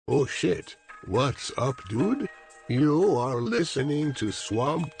Oh shit, what's up, dude? You are listening to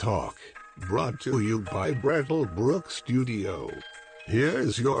Swamp Talk, brought to you by Brattlebrook Studio.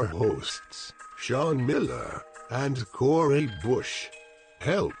 Here's your hosts, Sean Miller and Corey Bush.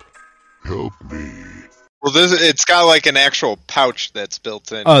 Help me. Well, it's got like an actual pouch that's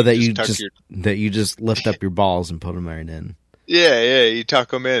built in. Oh, that you just lift up your balls and put them right in. Yeah, you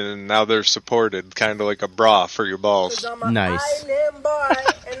tuck them in, and now they're supported, kind of like a bra for your balls. Nice. Island boy,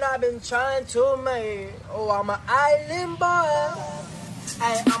 and I've been trying to make. Oh, I'm an island boy.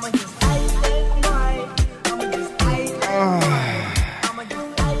 I'm a just island boy. I'm a just island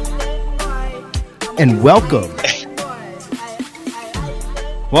boy. And welcome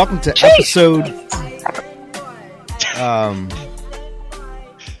to episode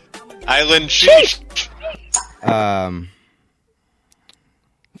Island Sheesh.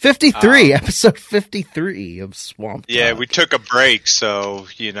 53, episode 53 of Swamp Talk. Yeah, we took a break, so,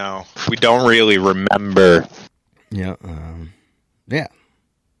 we don't really remember. Yeah, yeah.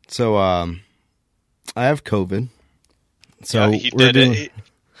 So, I have COVID. So yeah, he did it.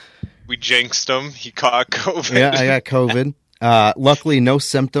 We jinxed him. He caught COVID. Yeah, I got COVID. Luckily, no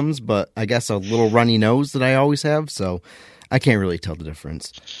symptoms, but I guess a little runny nose that I always have, so I can't really tell the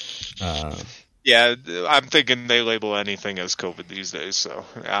difference. Yeah, I'm thinking they label anything as COVID these days, so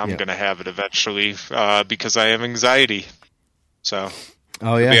I'm going to have it eventually because I have anxiety. So,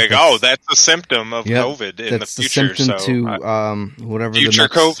 oh yeah, be like, that's a symptom of COVID in the future. That's the symptom to whatever future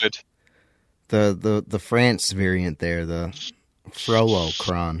the next, COVID. The France variant there, the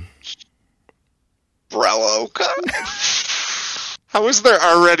Frolocron. How is there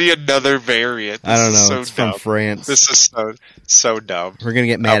already another variant? I don't know. It's from France. This is so dumb. We're gonna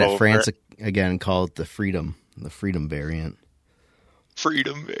get mad at France again and call it the Freedom variant.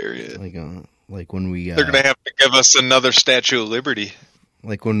 Freedom variant. Like when we they're gonna have to give us another Statue of Liberty.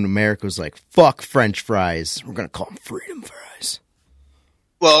 Like when America was like, "Fuck French fries," we're gonna call them Freedom fries.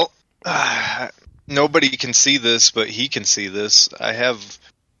 Well, nobody can see this, but he can see this. I have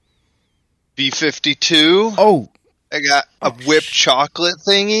B-52. Oh. I got a whipped chocolate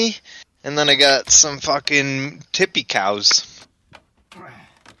thingy, and then I got some fucking tippy cows.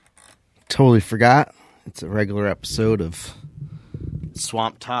 Totally forgot. It's a regular episode of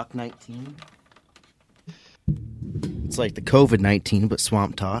Swamp Talk 19. It's like the COVID-19, but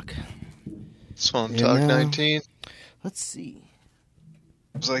Swamp Talk. Swamp Talk 19. Let's see.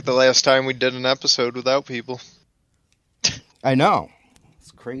 It was like the last time we did an episode without people. I know.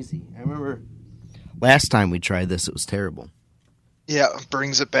 It's crazy. I remember last time we tried this, it was terrible. Yeah, it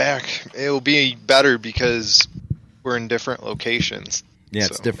brings it back. It'll be better because we're in different locations. Yeah,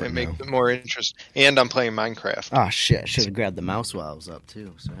 it's different. It makes it more interesting. And I'm playing Minecraft. Oh, shit. I should have grabbed the mouse while I was up,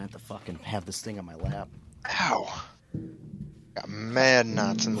 too. So I have to fucking have this thing on my lap. Ow. Got mad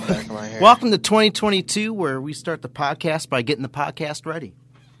knots in the back of my hair. Welcome to 2022, where we start the podcast by getting the podcast ready.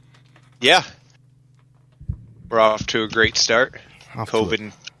 Yeah. We're off to a great start.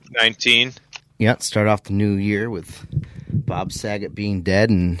 COVID-19. Yeah, start off the new year with Bob Saget being dead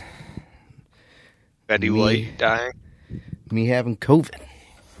and Betty White dying. Me having COVID.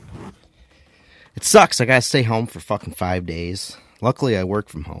 It sucks. I gotta stay home for fucking 5 days. Luckily, I work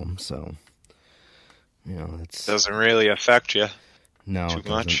from home, so it doesn't really affect you. No, too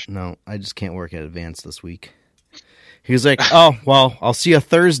much. No, I just can't work at Advance this week. He was like, "Oh, well, I'll see you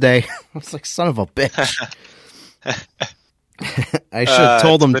Thursday." I was like, "Son of a bitch." I should have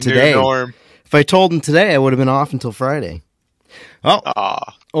told him today. If I told him today, I would have been off until Friday. Oh,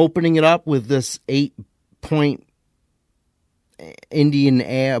 opening it up with this 8-point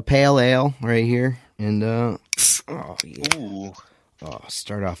Indian Pale Ale right here. And, yeah. Ooh. Oh,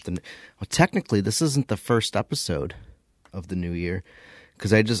 start off technically, this isn't the first episode of the new year.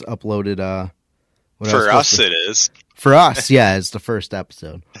 Because I just uploaded, For us, it is. For us, yeah, it's the first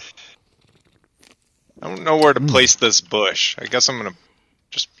episode. I don't know where to place this bush. I guess I'm going to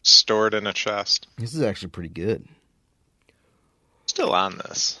just store it in a chest. This is actually pretty good. Still on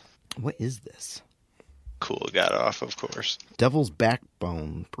this. What is this? Cool, got off, of course. Devil's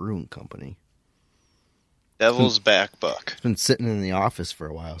Backbone Brewing Company. Devil's Backbuck. It's been sitting in the office for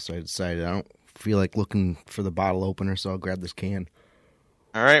a while, so I decided I don't feel like looking for the bottle opener, so I'll grab this can.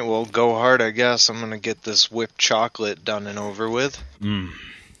 All right, well, go hard, I guess. I'm going to get this whipped chocolate done and over with.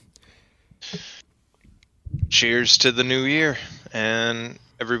 Cheers to the new year and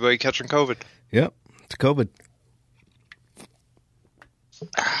everybody catching COVID. Yep, it's COVID.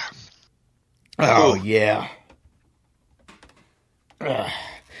 Oh, yeah.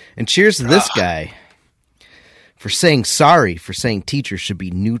 And cheers to this guy for saying sorry, for saying teachers should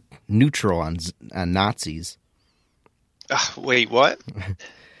be neutral on Nazis. Wait, what?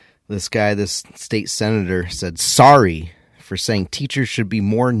 this state senator said sorry for saying teachers should be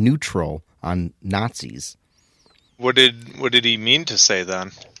more neutral on Nazis. What did he mean to say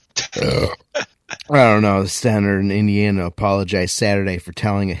then? I don't know. The senator in Indiana apologized Saturday for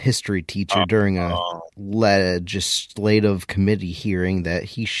telling a history teacher during a legislative committee hearing that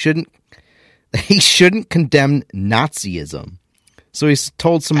he shouldn't condemn Nazism. So he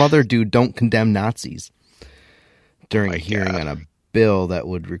told some other dude, don't condemn Nazis during a hearing on a bill that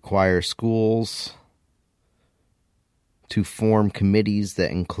would require schools to form committees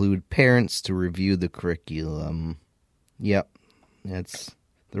that include parents to review the curriculum. Yep.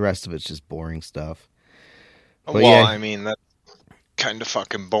 The rest of it's just boring stuff. But well, I mean, that's kind of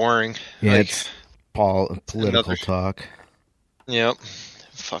fucking boring. Yeah, it's political talk. Yep.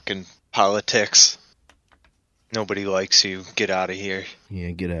 Fucking politics. Nobody likes you. Get out of here.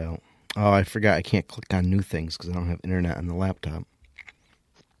 Yeah, get out. Oh, I forgot. I can't click on new things because I don't have internet on the laptop.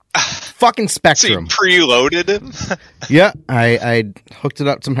 Fucking Spectrum. So you preloaded it? Yeah, I hooked it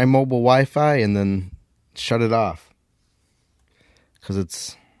up to my mobile Wi-Fi and then shut it off. Because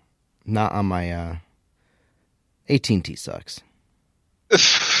it's not on my AT&T sucks.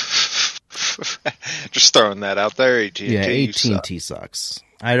 Just throwing that out there. AT&T sucks.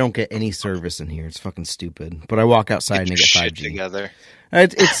 I don't get any service in here. It's fucking stupid. But I walk outside and I get 5G. Together.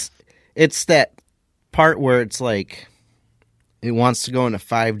 It's that part where it's like it wants to go into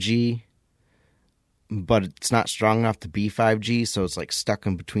 5G, but it's not strong enough to be 5G, so it's like stuck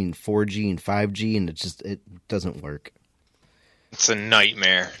in between 4G and 5G, and it doesn't work. It's a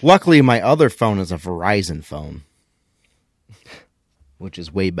nightmare. Luckily, my other phone is a Verizon phone, which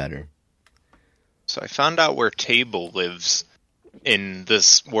is way better. So I found out where Table lives in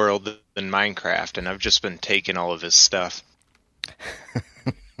this world in Minecraft, and I've just been taking all of his stuff.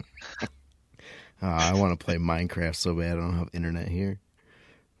 I want to play Minecraft so bad. I don't have internet here.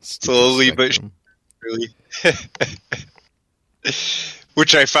 Slowly but surely.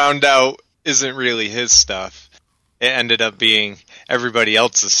 Which I found out isn't really his stuff. It ended up being everybody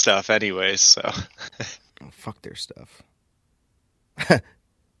else's stuff anyways, so. Fuck their stuff.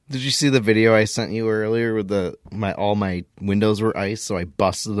 Did you see the video I sent you earlier with all my windows were ice, so I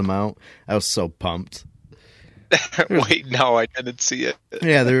busted them out? I was so pumped. Wait, no, I didn't see it.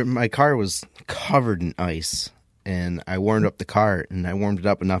 Yeah, my car was covered in ice, and I warmed up the car, and I warmed it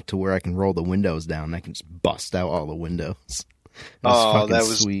up enough to where I can roll the windows down, and I can just bust out all the windows. That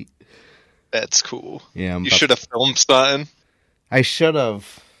was sweet. That's cool. Yeah, you should have filmed something. I should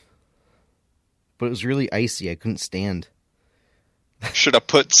have, but it was really icy. I couldn't stand. Should have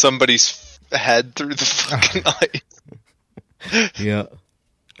put somebody's head through the fucking ice. Yeah,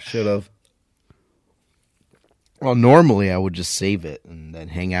 should have. Well, normally I would just save it and then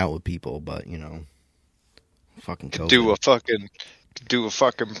hang out with people, but fucking COVID. Do a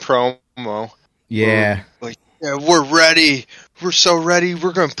fucking promo. Yeah. Yeah, we're ready. We're so ready.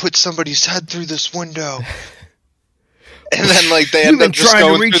 We're gonna put somebody's head through this window. And then they end up just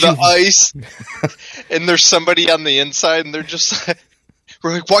going through the ice, and there's somebody on the inside, and they're just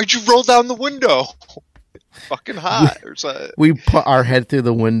we're like, why'd you roll down the window? Fucking hot. We put our head through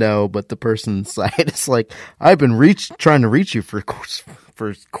the window, but the person inside is like, I've been trying to reach you for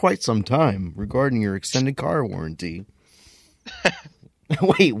quite some time regarding your extended car warranty.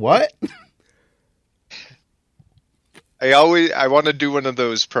 Wait, what? I want to do one of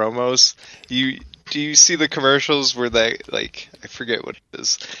those promos. Do you see the commercials where I forget what it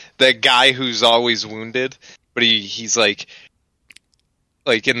is. That guy who's always wounded, but he's like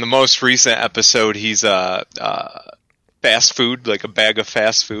in the most recent episode, he's fast food, like a bag of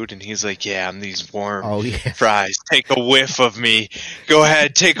fast food, and he's like, yeah, I'm these warm fries. Take a whiff of me. Go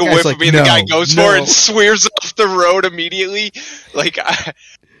ahead, take a whiff of me. And the guy goes for it and swears off the road immediately.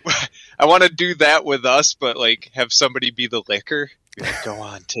 I want to do that with us, but have somebody be the liquor. Be like, go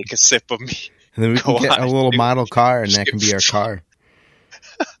on, take a sip of me. And then we can get a little model car, and that can be our car.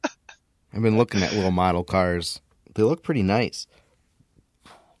 I've been looking at little model cars. They look pretty nice.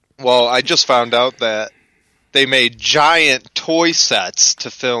 Well, I just found out that they made giant toy sets to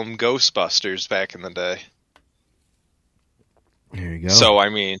film Ghostbusters back in the day. There you go. So, I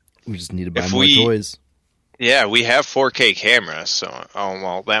mean, we just need to buy more toys. Yeah, we have 4K cameras, so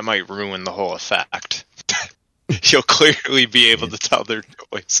that might ruin the whole effect. You'll clearly be able to tell their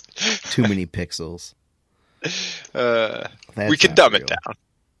toys. Too many pixels. We could dumb it down.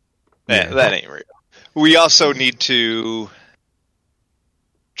 That ain't real. We also need to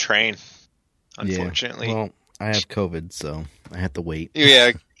train, unfortunately. Yeah. Well, I have COVID, so I have to wait.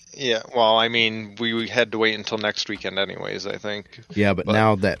 Yeah. Well, I mean, we had to wait until next weekend anyways, I think. Yeah, but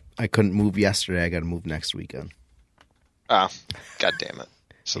now that I couldn't move yesterday, I got to move next weekend. Oh, God damn it.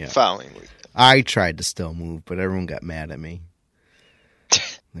 So Yeah. the following week. I tried to still move, but everyone got mad at me.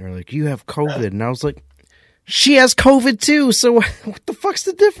 They were like, "You have COVID," and I was like, "She has COVID too. So what the fuck's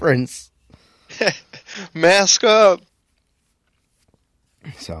the difference?" Mask up.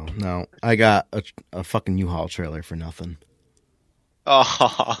 So no, I got a fucking U-Haul trailer for nothing.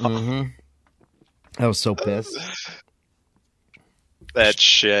 Oh, I was so pissed. that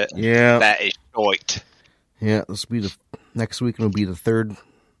shit. Yeah, That is short. yeah. This will be the next week. Will be the third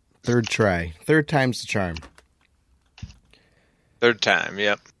try. Third time's the charm. Third time,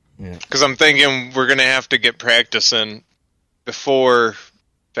 yep. Yeah. Because I'm thinking we're going to have to get practicing before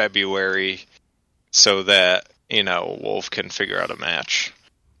February so that, Wolf can figure out a match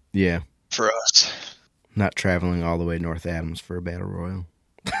Yeah. for us. Not traveling all the way to North Adams for a battle royal.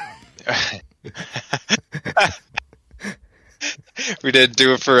 We didn't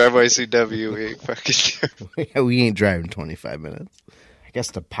do it for NYCW. We fucking We ain't driving 25 minutes. I guess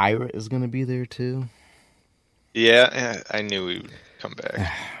the pirate is going to be there too. Yeah, I knew he would come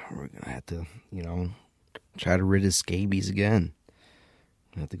back. We're going to have to, try to rid his scabies again.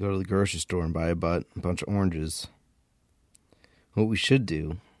 Have to go to the grocery store and buy a bunch of oranges. What we should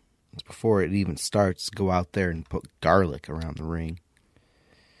do is before it even starts, go out there and put garlic around the ring.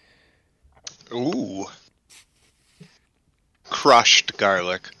 Ooh. Crushed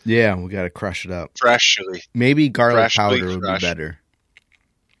garlic. Yeah, we got to crush it up. Freshly. Maybe garlic Freshly powder would be crushed. better.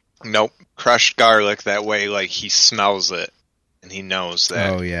 Nope. Crushed garlic. That way, he smells it and he knows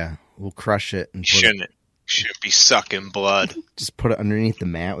that. Oh yeah, we'll crush it and Shouldn't be sucking blood. just put it underneath the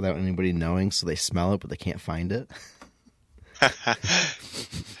mat without anybody knowing, so they smell it but they can't find it.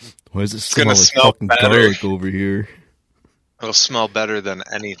 Why does it smell gonna like smell fucking better. garlic over here? It'll smell better than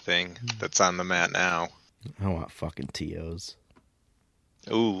anything that's on the mat now. I want fucking TOs.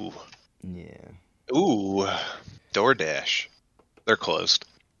 Ooh. Yeah. Ooh. DoorDash. They're closed.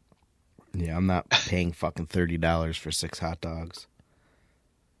 Yeah, I'm not paying fucking $30 for 6 hot dogs.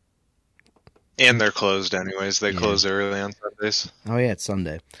 And they're closed anyways. They Yeah. close early on Sundays. Oh yeah, it's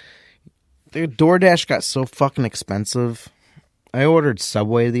Sunday. Dude, DoorDash got so fucking expensive. I ordered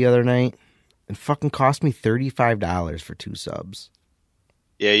Subway the other night. It fucking cost me $35 for 2 subs.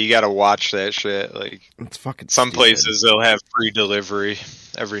 Yeah, you gotta watch that shit. It's fucking Some stupid. places they'll have free delivery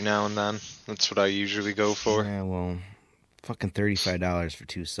every now and then. That's what I usually go for. Yeah, well, fucking $35 for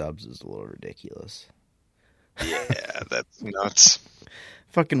 2 subs is a little ridiculous. Yeah, that's nuts.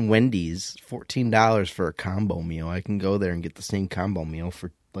 Fucking Wendy's, $14 for a combo meal. I can go there and get the same combo meal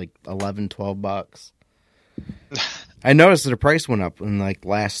for like $11-12. I noticed that the price went up in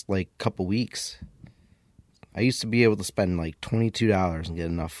last couple weeks. I used to be able to spend $22 and get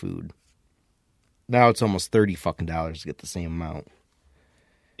enough food. Now it's almost $30 fucking dollars to get the same amount.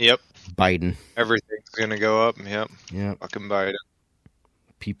 Yep. Biden. Everything's gonna go up. Yep. Yep. Fucking Biden.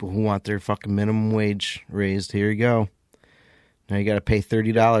 People who want their fucking minimum wage raised, here you go. Now you got to pay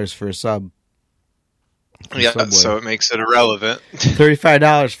 $30 for a sub. Yeah, Subway. so it makes it irrelevant.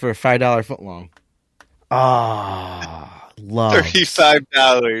 $35 for a $5 footlong. Ah, love.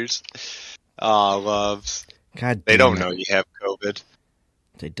 $35. Aw, loves. God They damn don't it. know you have COVID.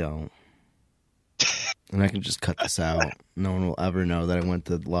 They don't. And I can just cut this out. No one will ever know that I went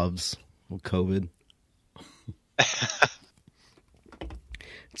to Love's with COVID.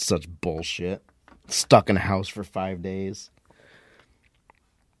 It's such bullshit. Stuck in a house for 5 days.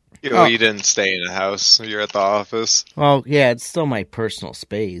 You know, you didn't stay in a house. You're at the office. Well, yeah, it's still my personal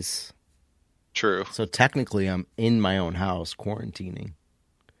space. True. So technically, I'm in my own house quarantining.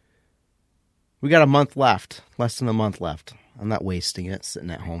 We got a month left. Less than a month left. I'm not wasting it sitting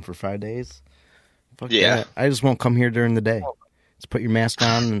at home for 5 days. Fuck Yeah. that. I just won't come here during the day. Just put your mask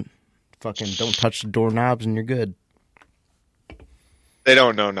on and fucking don't touch the doorknobs and you're good. They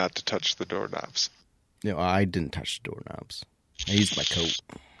don't know not to touch the doorknobs. You know, I didn't touch the doorknobs. I used my coat.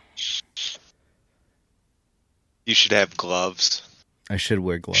 You should have gloves. I should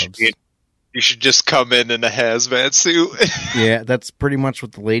wear gloves. You should just come in a hazmat suit. Yeah, that's pretty much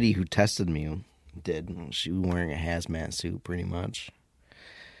what the lady who tested me did. She was wearing a hazmat suit, pretty much.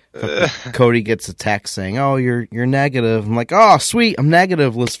 Cody gets a text saying, "Oh, you're negative." I'm like, "Oh, sweet, I'm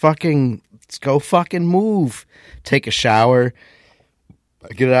negative. Let's go fucking move." Take a shower.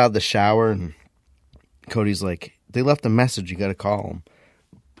 I get out of the shower and Cody's like, "They left a message. You got to call them."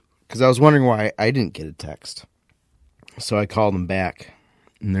 Because I was wondering why I didn't get a text. So I called them back,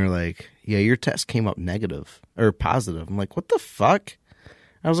 and they're like, "Yeah, your test came up negative or positive." I'm like, "What the fuck?"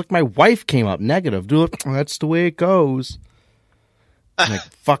 I was like, "My wife came up negative, dude. That's the way it goes." I'm like,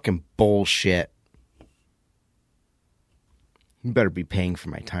 fucking bullshit. You better be paying for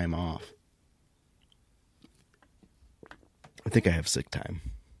my time off. I think I have sick time.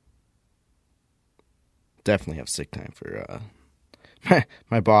 definitely have sick time for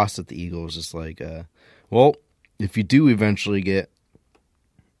my boss at the Eagle was just like, well, if you do eventually get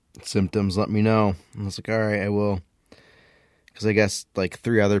symptoms, let me know. And I was like, all right, I will. Because I guess like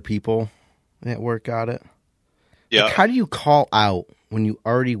 3 other people at work got it. Yeah. Like, how do you call out when you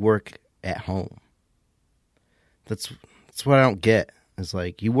already work at home? That's what I don't get. It's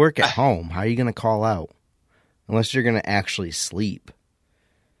like, you work at home. How are you going to call out? Unless you're going to actually sleep.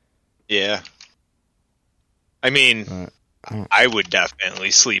 Yeah. I mean, I would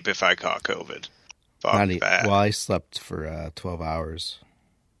definitely sleep if I caught COVID. Fuck that. Well, I slept for 12 hours.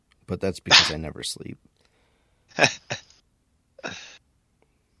 But that's because I never sleep. But,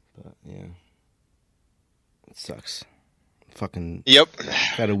 yeah. It sucks. Fucking Yep.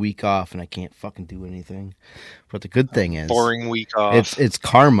 got a week off and I can't fucking do anything. But the good thing is, boring week off. It's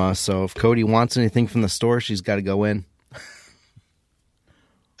karma. So if Cody wants anything from the store, she's got to go in.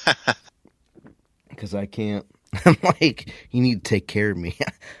 Because I can't. I'm like, you need to take care of me.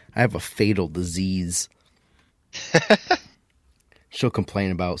 I have a fatal disease. She'll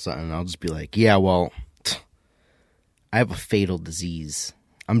complain about something and I'll just be like, yeah, well, I have a fatal disease.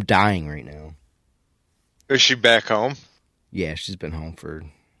 I'm dying right now. Is she back home? Yeah, she's been home for,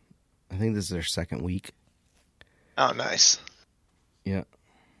 I think this is her 2nd week. Oh, nice. Yeah.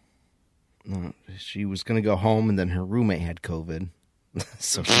 No, she was going to go home and then her roommate had COVID.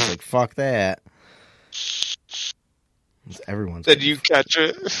 So she's like, fuck that. Everyone's. Did you catch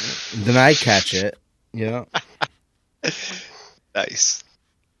it? Then I catch it. Yeah. Nice.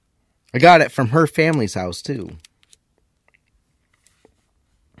 I got it from her family's house, too.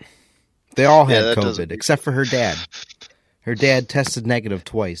 They all had COVID, except for her dad. Her dad tested negative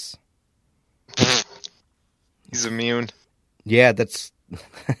twice. He's immune. Yeah, that's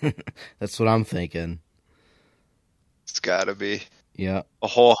what I'm thinking. It's gotta be. Yeah. A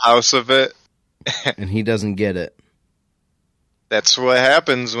whole house of it. And he doesn't get it. That's what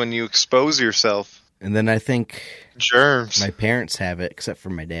happens when you expose yourself. And then I think germs. My parents have it, except for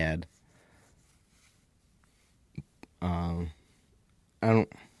my dad.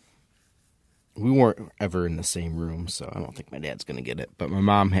 We weren't ever in the same room, so I don't think my dad's gonna get it. But my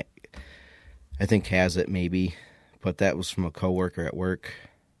mom, I think, has it maybe. But that was from a coworker at work.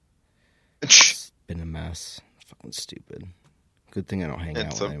 It's been a mess. Fucking stupid. Good thing I don't hang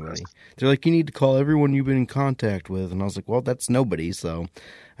out with anybody. They're like, you need to call everyone you've been in contact with. And I was like, well, that's nobody, so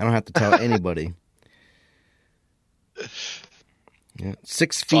I don't have to tell anybody. Yeah,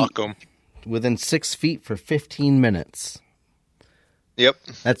 6 feet. Fuck 'em. Within 6 feet for 15 minutes. Yep.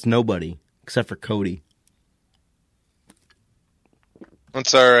 That's nobody, except for Cody.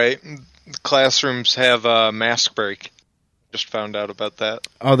 That's alright. Classrooms have a mask break. Just found out about that.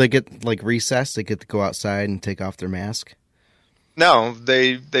 Oh, they get, like, recess? They get to go outside and take off their mask? No,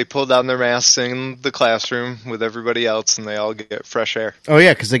 they pull down their masks in the classroom with everybody else, and they all get fresh air. Oh,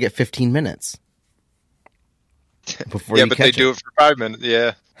 yeah, because they get 15 minutes. Before yeah, you but catch they do it for 5 minutes,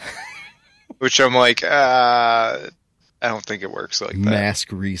 yeah. Which I'm like, I don't think it works like that.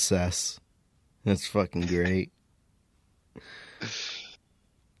 Mask recess. That's fucking great. I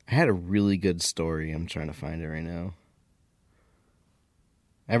had a really good story. I'm trying to find it right now.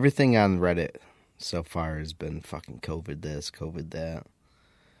 Everything on Reddit so far has been fucking COVID this, COVID that.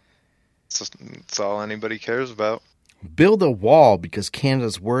 That's all anybody cares about. Build a wall because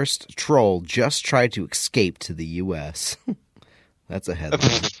Canada's worst troll just tried to escape to the U.S. That's a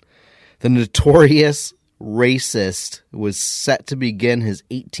headline. The notorious racist was set to begin his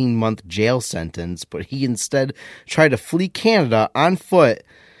 18-month jail sentence, but he instead tried to flee Canada on foot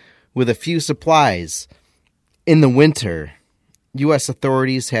with a few supplies. In the winter, U.S.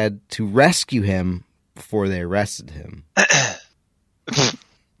 authorities had to rescue him before they arrested him.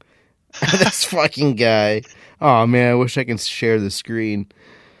 This fucking guy. Oh, man, I wish I could share the screen.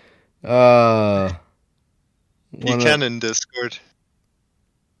 You can in Discord.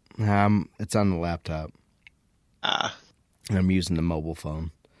 It's on the laptop. Ah. I'm using the mobile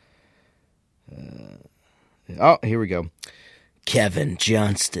phone. Oh, here we go. Kevin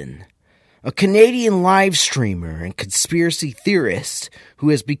Johnston, a Canadian live streamer and conspiracy theorist who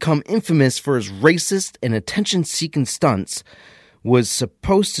has become infamous for his racist and attention-seeking stunts, was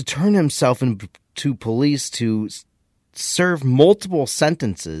supposed to turn himself into police to serve multiple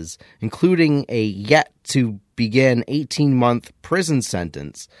sentences, including a yet-to-begin 18-month prison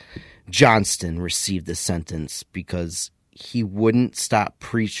sentence. Johnston received the sentence because he wouldn't stop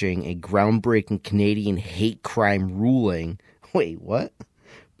preaching a groundbreaking Canadian hate crime ruling. Wait, what?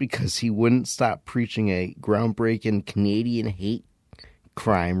 Because he wouldn't stop preaching a groundbreaking Canadian hate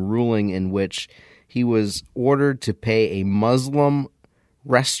crime ruling in which he was ordered to pay a Muslim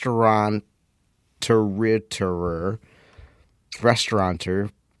restaurateur restaurateur,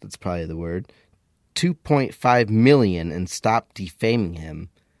 that's probably the word, $2.5 million and stopped defaming him.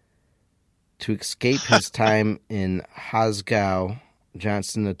 To escape his time in Hasgau,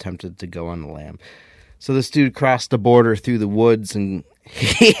 Johnson attempted to go on the lam. So this dude crossed the border through the woods, and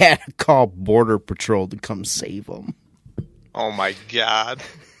he had to call Border Patrol to come save him. Oh my god.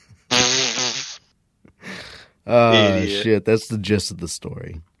 Oh, shit. That's the gist of the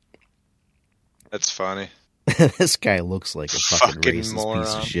story. That's funny. This guy looks like a fucking racist moron.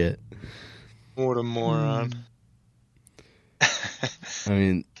 piece of shit. What a moron. I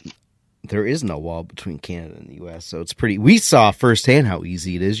mean, there is no wall between Canada and the U.S., so it's pretty... We saw firsthand how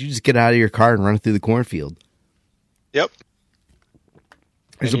easy it is. You just get out of your car and run through the cornfield. Yep.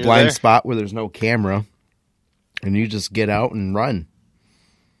 There's a blind spot where there's no camera, and you just get out and run.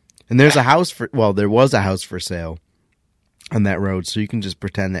 And there's a house for... Well, there was a house for sale on that road, so you can just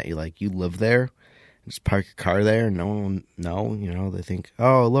pretend that you live there. Just park your car there, and no one know. They think,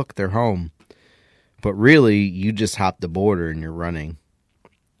 oh, look, they're home. But really, you just hop the border and you're running.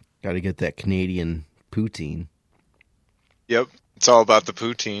 Got to get that Canadian poutine. Yep, it's all about the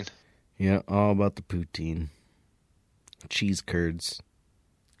poutine. Yeah, all about the poutine. Cheese curds.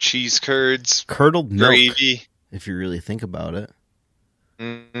 Cheese curds. Curdled milk. Gravy. If you really think about it.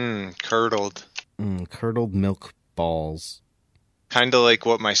 Curdled. Curdled milk balls. Kind of like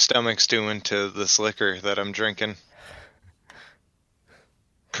what my stomach's doing to this liquor that I'm drinking.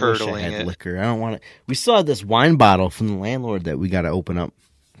 Curdling I wish I had it. liquor. I don't want it. We still have this wine bottle from the landlord that we got to open up.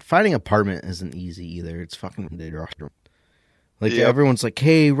 Finding an apartment isn't easy either. It's fucking ridiculous. Like, everyone's like,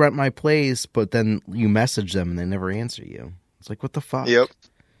 hey, rent my place, but then you message them and they never answer you. It's like, what the fuck? Yep.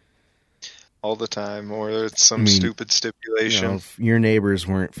 All the time, or it's some stupid stipulation. If your neighbors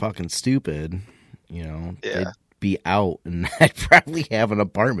weren't fucking stupid, they'd be out, and I'd probably have an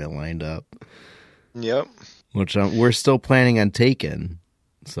apartment lined up. Yep. Which we're still planning on taking.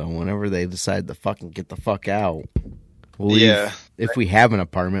 So whenever they decide to fucking get the fuck out, we'll leave. If we have an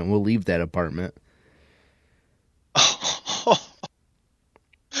apartment, we'll leave that apartment.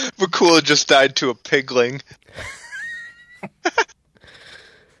 Vakula just died to a pigling.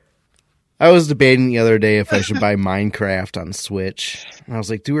 I was debating the other day if I should buy Minecraft on Switch. And I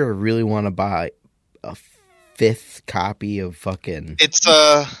was like, do I really want to buy a 5th copy of fucking...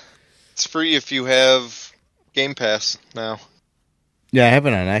 It's free if you have Game Pass now. Yeah, I have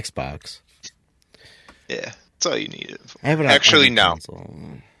it on Xbox. Yeah, that's all you need it for. I have it on Actually, no.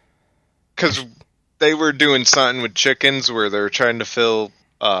 Because they were doing something with chickens where they're trying to fill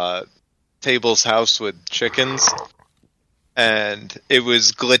Table's house with chickens. And it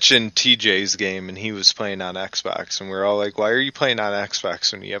was glitching TJ's game, and he was playing on Xbox. And we're all like, why are you playing on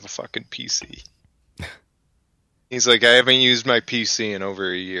Xbox when you have a fucking PC? He's like, I haven't used my PC in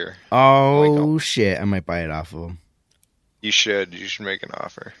over a year. Oh, shit. I might buy it off of him. You should. You should make an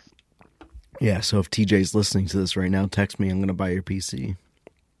offer. Yeah, so if TJ's listening to this right now, text me. I'm going to buy your PC.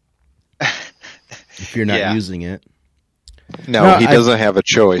 If you're not using it. No, he doesn't have a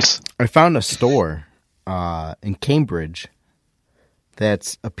choice. I found a store in Cambridge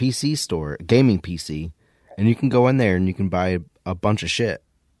that's a PC store, a gaming PC, and you can go in there and you can buy a bunch of shit.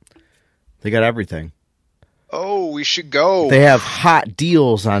 They got everything. Oh, we should go. They have hot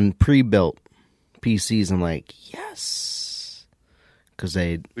deals on pre-built PCs. I'm like, yes. Because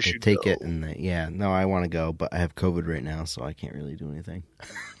they take it and I want to go, but I have COVID right now, so I can't really do anything.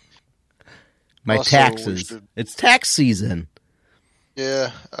 My taxes. It's tax season.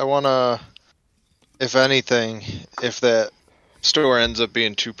 Yeah, I want to, if anything, if that store ends up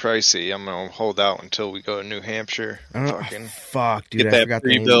being too pricey, I'm going to hold out until we go to New Hampshire. Fuck, dude, I forgot the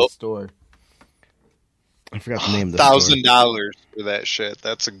name of the store. I forgot the name of the store. $1,000 for that shit.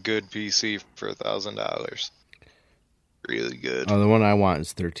 That's a good PC for $1,000. Really good. Oh, the one I want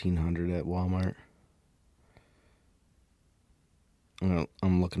is $1,300 at Walmart.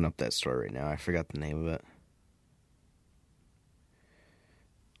 I'm looking up that store right now. I forgot the name of it.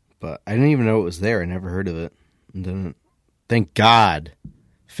 But I didn't even know it was there. I never heard of it. Thank God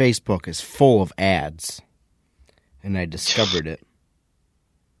Facebook is full of ads. And I discovered it.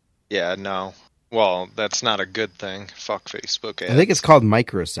 Yeah, no. Well, that's not a good thing. Fuck Facebook ads. I think it's called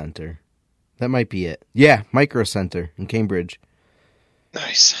Micro Center. That might be it. Yeah, Micro Center in Cambridge.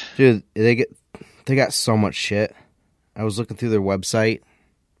 Nice. Dude, they got so much shit. I was looking through their website.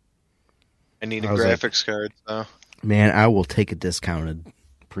 I need a graphics card, though. Man, I will take a discounted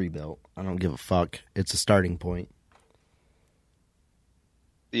pre-built. I don't give a fuck. It's a starting point.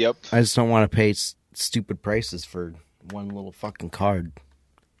 Yep. I just don't want to pay stupid prices for one little fucking card.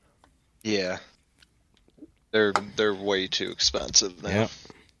 Yeah. They're way too expensive now. Yep.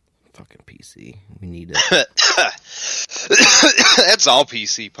 Fucking piece PC. We need it. That's all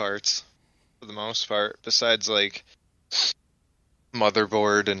PC parts for the most part, besides like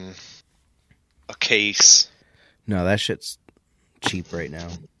motherboard and a case. No, that shit's cheap right now.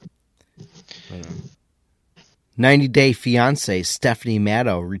 90-Day Fiancé Stephanie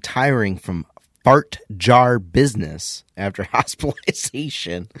Matto retiring from fart jar business after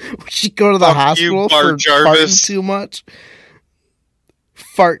hospitalization. Would she go to the hospital for farting too much?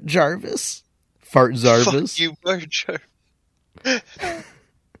 Fart Jarvis. Fart Zarvis. Fuck you, Bart Jarvis.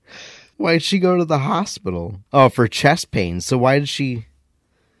 Why did she go to the hospital? Oh, for chest pain. So why did she...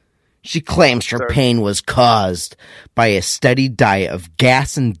 She claims her pain was caused by a steady diet of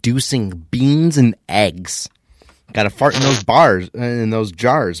gas-inducing beans and eggs. Gotta fart in those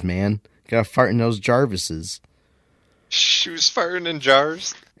jars, man. Gotta fart in those Jarvises. She was farting in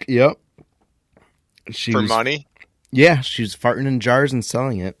jars? Yep. For money? Yeah, she was farting in jars and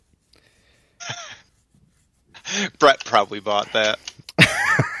selling it. Brett probably bought that.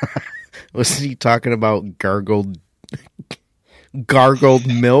 Was he talking about gargled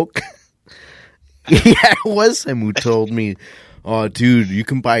milk? Yeah, it was him who told me, oh, dude, you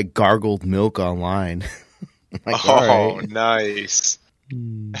can buy gargled milk online. Like, oh, right. Nice.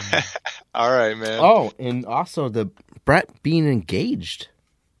 All right, man. Oh, and also the Brett being engaged.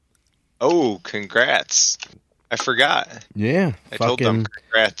 Oh, congrats. I forgot. Yeah. I told them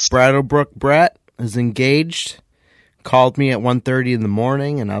congrats. Brattlebrook Brett is engaged. Called me at 1:30 in the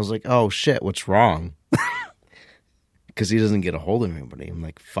morning, and I was like, oh, shit, what's wrong? Because he doesn't get a hold of anybody. I'm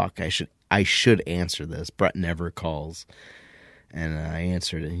like, fuck, I should answer this. Brett never calls. And I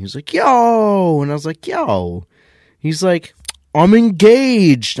answered it. And he was like, yo. And I was like, yo. He's like, I'm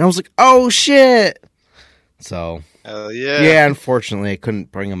engaged. And I was like, oh, shit. So, yeah. Yeah, unfortunately, I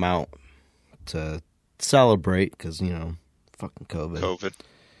couldn't bring him out to celebrate because, fucking COVID.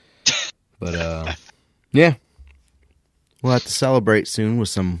 But, yeah. We'll have to celebrate soon with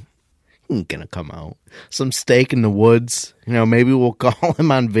some... gonna come out. Some steak in the woods. Maybe we'll call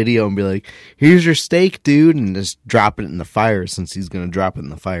him on video and be like, here's your steak, dude, and just drop it in the fire since he's gonna drop it in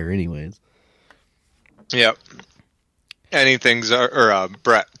the fire anyways. Yep.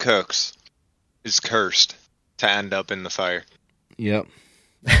 Brett cooks is cursed to end up in the fire. Yep.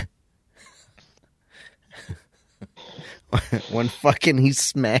 When fucking he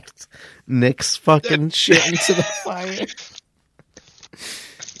smacked Nick's fucking shit into the fire.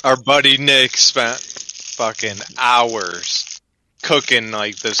 Our buddy Nick spent fucking hours cooking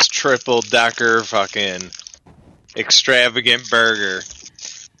like this triple-decker fucking extravagant burger.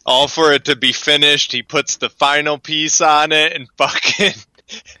 All for it to be finished. He puts the final piece on it and fucking...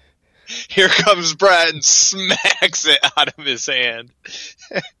 Here comes Brett and smacks it out of his hand.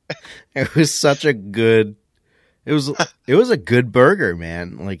 It was such a good... It was a good burger,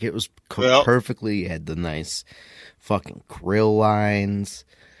 man. Like, it was cooked perfectly. It had the nice fucking grill lines.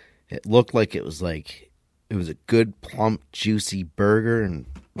 It looked like it was a good, plump, juicy burger, and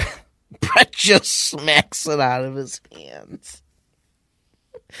Brett just smacks it out of his hands.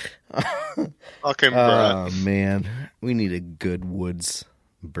 Fucking Brett. Oh, man. We need a good Woods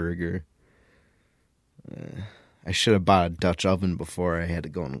burger. I should have bought a Dutch oven before I had to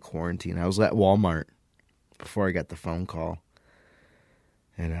go into quarantine. I was at Walmart before I got the phone call.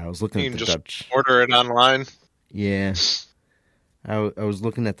 And I was looking at the Dutch. Order it online? Yeah. I was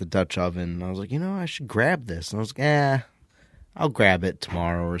looking at the Dutch oven, and I was like, I should grab this. And I was like, I'll grab it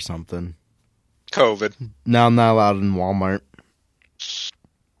tomorrow or something. COVID. No, I'm not allowed in Walmart.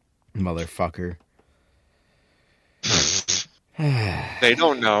 Motherfucker. They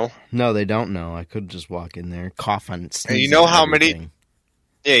don't know. No, they don't know. I could just walk in there, cough on it. And you know how many...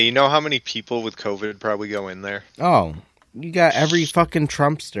 Yeah, you know how many people with COVID probably go in there? Oh, you got every fucking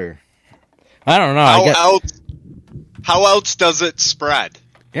Trumpster. I don't know. How else does it spread?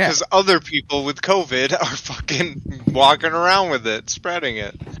 Yeah. Because other people with COVID are fucking walking around with it, spreading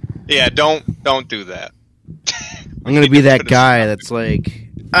it. Yeah, don't do that. I'm going to be that guy that's like,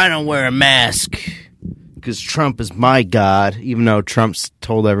 I don't wear a mask because Trump is my god, even though Trump's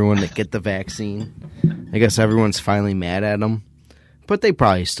told everyone to get the vaccine. I guess everyone's finally mad at him. But they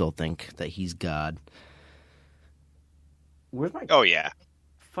probably still think that he's God. Where's my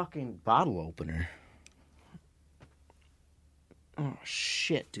fucking bottle opener? Oh,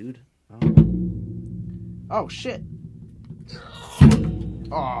 shit, dude. Oh shit.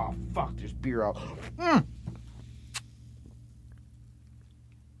 Oh, fuck, there's beer out.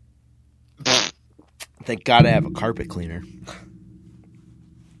 Thank God I have a carpet cleaner.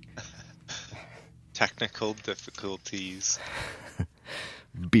 Technical difficulties.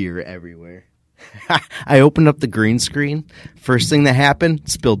 Beer everywhere. I opened up the green screen. First thing that happened,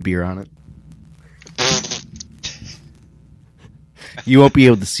 spilled beer on it. You won't be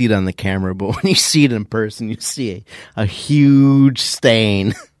able to see it on the camera, but when you see it in person, you see a huge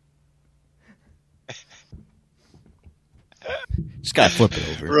stain. Just gotta flip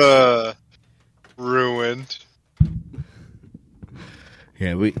it over. Ruined.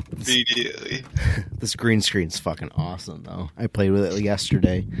 Yeah, Immediately. This green screen's fucking awesome, though. I played with it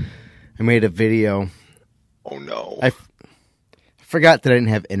yesterday. I made a video. Oh no. I forgot that I didn't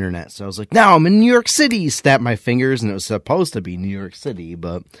have internet, so I was like, now I'm in New York City. Snapped my fingers, and it was supposed to be New York City,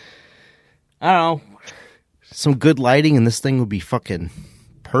 but I don't know. Some good lighting, and this thing would be fucking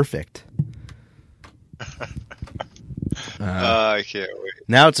perfect. I can't wait.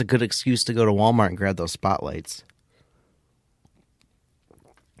 Now it's a good excuse to go to Walmart and grab those spotlights.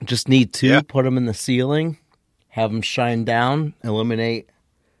 Just need to put them in the ceiling, have them shine down, eliminate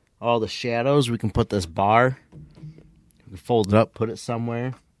all the shadows. We can put this bar, we can fold it up, put it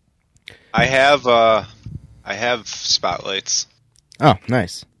somewhere. I have spotlights. Oh,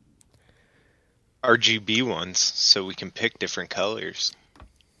 nice. RGB ones, so we can pick different colors.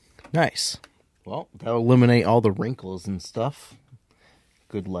 Nice. Well, that'll eliminate all the wrinkles and stuff.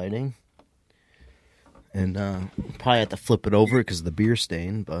 Good lighting. And probably have to flip it over because of the beer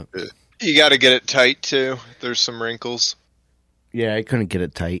stain, but... You gotta get it tight, too. There's some wrinkles. Yeah, I couldn't get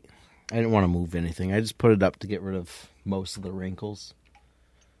it tight. I didn't want to move anything. I just put it up to get rid of most of the wrinkles.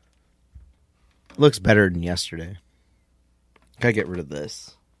 Looks better than yesterday. Gotta get rid of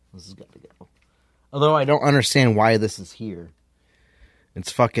this. This has got to go. Although I don't understand why this is here.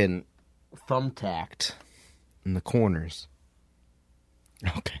 It's fucking thumbtacked in the corners.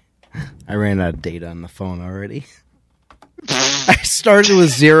 Okay. I ran out of data on the phone already. I started with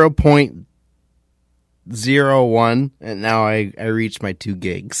 0.01 and now I reached my 2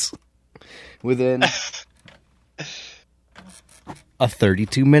 gigs within a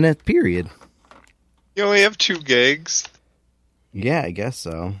 32-minute period. You only have 2 gigs? Yeah, I guess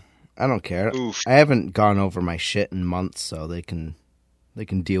so. I don't care. Oof. I haven't gone over my shit in months, so they can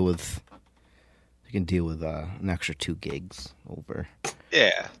deal with an extra 2 gigs over.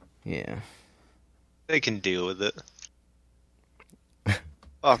 Yeah. Yeah. They can deal with it.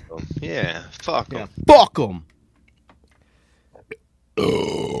 Fuck them. Yeah, fuck them. Fuck them!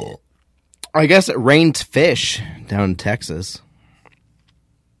 I guess it rained fish down in Texas.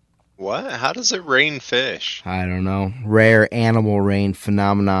 What? How does it rain fish? I don't know. Rare animal rain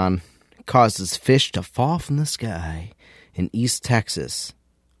phenomenon causes fish to fall from the sky in East Texas.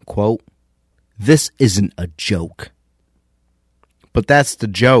 Quote, "This isn't a joke." But that's the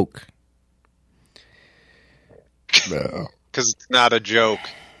joke. Because it's not a joke.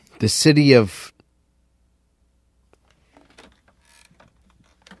 The city of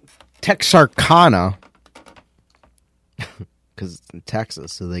Texarkana, because it's in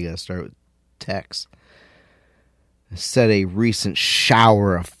Texas, so they got to start with Tex, said a recent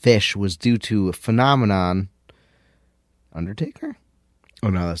shower of fish was due to a phenomenon. Undertaker? Oh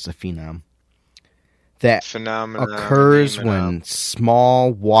no, that's a phenom. That occurs when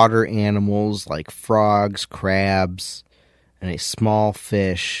small water animals like frogs, crabs, and a small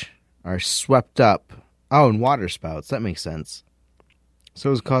fish are swept up. Oh, and water spouts. That makes sense. So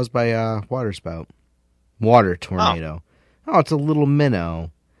it was caused by a water spout. Water tornado. Oh, it's a little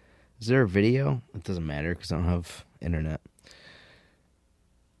minnow. Is there a video? It doesn't matter because I don't have internet.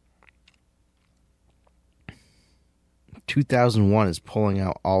 2001 is pulling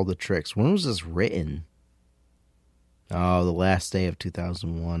out all the tricks. When was this written? Oh, the last day of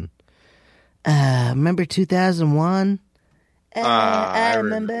 2001. Remember 2001? I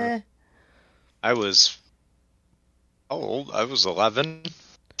remember. I was... How old? I was 11.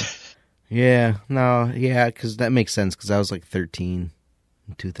 Yeah, no, yeah, because that makes sense, because I was like 13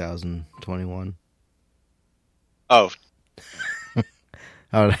 in 2021. Oh.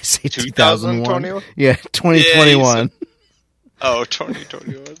 Oh, did I say 2001? 2021? Yeah, 2021. Yeah, oh,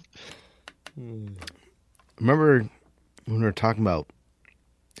 2021. Remember when we were talking about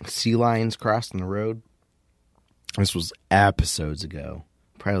sea lions crossing the road? This was episodes ago,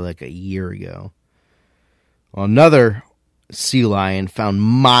 probably like a year ago. Well, another sea lion found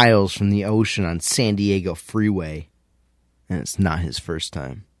miles from the ocean on San Diego Freeway, and it's not his first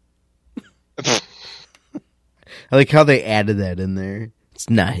time. I like how they added that in there. It's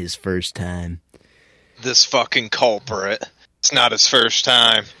not his first time. This fucking culprit. It's not his first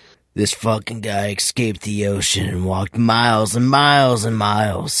time. This fucking guy escaped the ocean and walked miles and miles and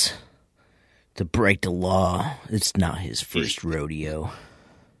miles to break the law. It's not his first rodeo.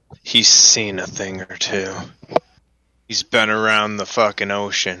 He's seen a thing or two. He's been around the fucking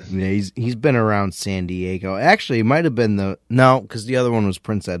ocean. Yeah, he's been around San Diego. Actually, it might have been because the other one was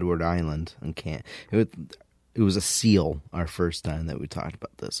Prince Edward Island and It was a seal. Our first time that we talked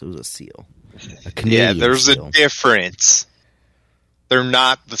about this, it was a seal. A Canadian there's seal. a difference. They're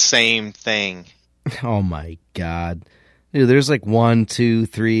not the same thing. Oh my god, dude! There's like 1, 2,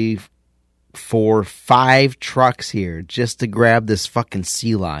 3, 4, 5 trucks here just to grab this fucking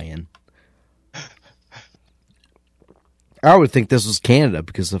sea lion. I would think this was Canada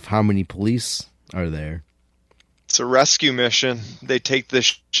because of how many police are there. It's a rescue mission. They take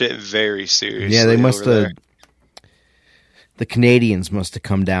this shit very seriously. Yeah, they must over have. there. The Canadians must have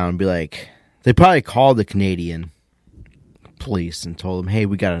come down and be like, they probably called the Canadian police and told them, hey,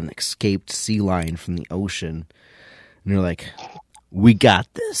 we got an escaped sea lion from the ocean. And they're like, we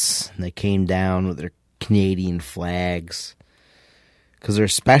got this. And they came down with their Canadian flags because they're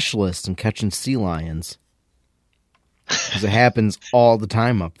specialists in catching sea lions. Because it happens all the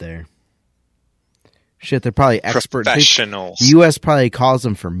time up there. Shit, they're probably experts. Professionals. The U.S. probably calls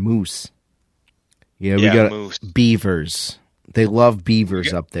them for moose. Yeah, we got moose. beavers. They love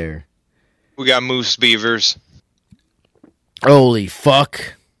beavers up there. We got moose beavers. Holy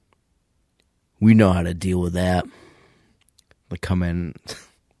fuck. We know how to deal with that. They come in.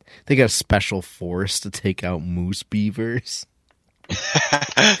 They got a special force to take out moose beavers.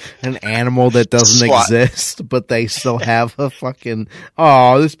 An animal that doesn't exist, but they still have a fucking...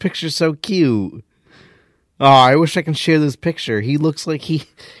 Oh, this picture's so cute. Oh, I wish I can share this picture. He looks like he...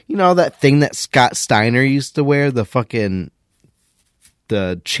 You know that thing that Scott Steiner used to wear? The fucking...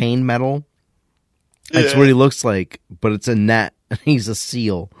 The chain metal? That's what he looks like, but it's a net. He's a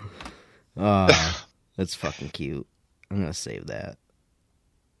seal. That's fucking cute. I'm going to save that.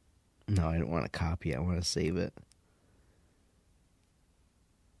 No, I don't want to copy it. I want to save it.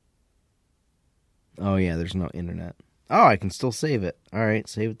 Oh, yeah, there's no internet. Oh, I can still save it. All right,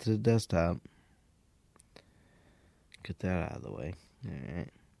 save it to the desktop. Get that out of the way. All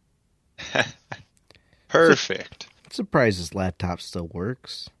right. Perfect. I'm surprised this laptop still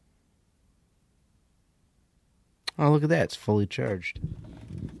works. Oh, look at that. It's fully charged.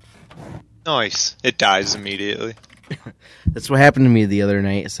 Nice. It dies immediately. That's what happened to me the other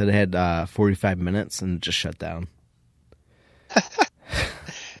night. It said it had 45 minutes and it just shut down.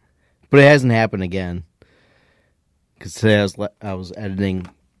 But it hasn't happened again. Because today I was editing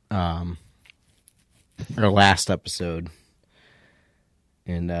our last episode.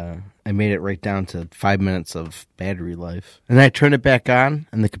 And I made it right down to 5 minutes of battery life. And I turned it back on,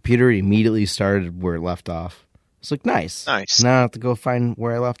 and the computer immediately started where it left off. It's like, nice. Nice. Now I have to go find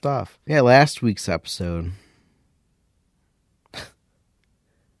where I left off. Yeah, last week's episode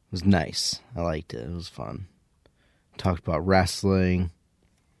was nice. I liked it. It was fun. Talked about wrestling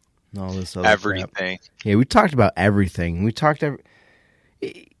and all this other Everything. crap. Yeah, we talked about everything.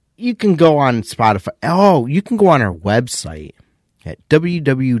 You can go on Spotify. Oh, you can go on our website at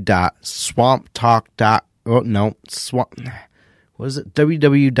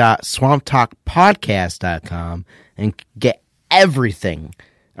www.swamptalkpodcast.com and get everything.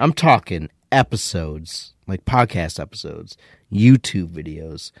 I'm talking episodes, like podcast episodes, YouTube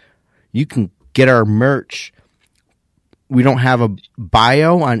videos. You can get our merch. We don't have a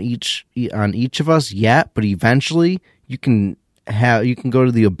bio on each of us yet, but eventually you can go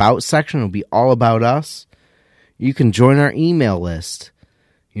to the about section. It'll be all about us. You can join our email list.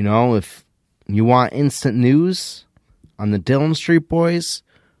 You know, if you want instant news on the Dillon Street Boys,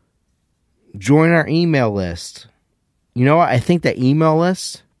 join our email list. You know what? I think that email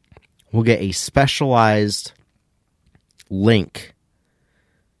list will get a specialized link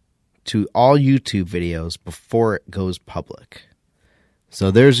to all YouTube videos before it goes public. So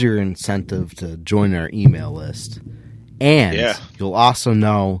there's your incentive to join our email list. And you'll also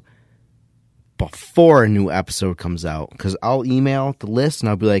know before a new episode comes out, because I'll email the list and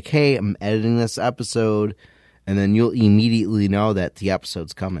I'll be like, hey, I'm editing this episode, and then you'll immediately know that the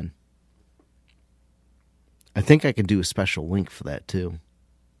episode's coming. I think I could do a special link for that too,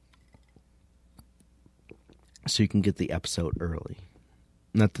 so you can get the episode early.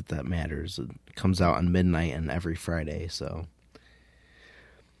 Not that that matters. It comes out on midnight and every Friday, so.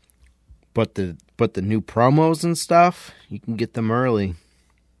 But the new promos and stuff, you can get them early.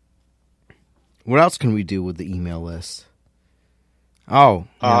 What else can we do with the email list? Oh,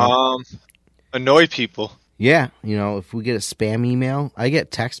 annoy people. Yeah, you know, if we get a spam email, I get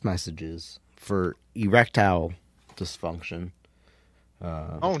text messages for erectile dysfunction.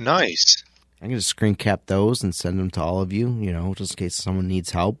 Oh, nice. I can just screen cap those and send them to all of you, you know, just in case someone needs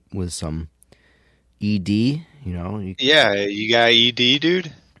help with some ED, you know. You got ED,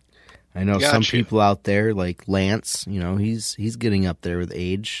 dude? I know some people out there, like Lance, you know, he's getting up there with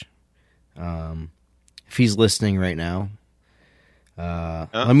age. If he's listening right now,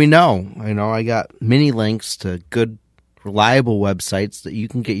 Let me know. I got many links to good, reliable websites that you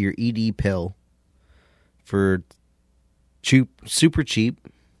can get your ED pill for super cheap.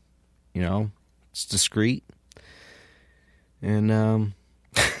 It's discreet. And,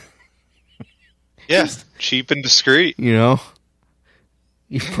 Yeah, cheap and discreet. you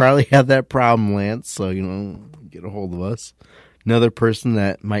probably have that problem, Lance, so, get a hold of us. Another person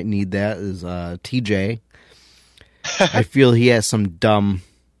that might need that is TJ. I feel he has some dumb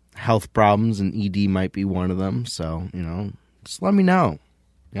health problems, and ED might be one of them. So, just let me know.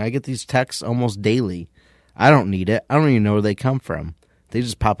 I get these texts almost daily. I don't need it. I don't even know where they come from. They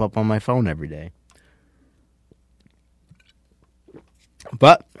just pop up on my phone every day.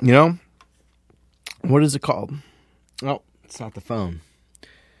 But, what is it called? Oh, it's not the phone.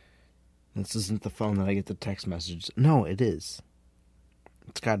 This isn't the phone that I get the text message. No, it is.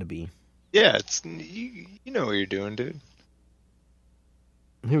 It's got to be. Yeah, it's you know what you're doing, dude.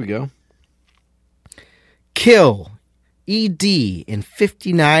 Here we go. Kill ED in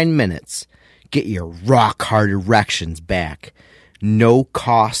 59 minutes. Get your rock hard erections back. No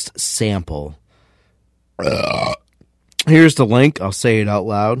cost sample. Here's the link. I'll say it out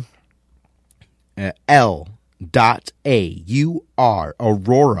loud. L.AUR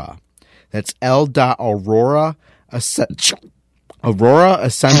Aurora. That's L.Aurora Essential.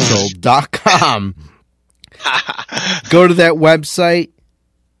 AuroraEssential.com. Go to that website.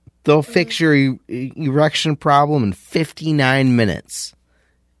 They'll fix your erection problem in 59 minutes.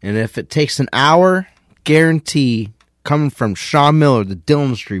 And if it takes an hour, guarantee, coming from Sean Miller, the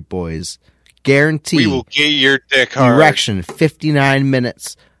Dillon Street Boys, guarantee we will get your dick hard. Erection in 59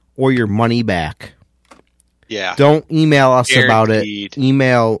 minutes or your money back. Yeah. Don't email us about it. Guaranteed.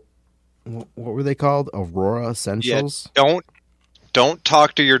 Email, what were they called? Aurora Essentials? Yeah, don't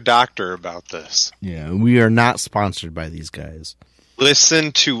talk to your doctor about this. Yeah, we are not sponsored by these guys.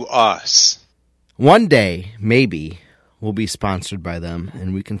 Listen to us. One day, maybe, we'll be sponsored by them,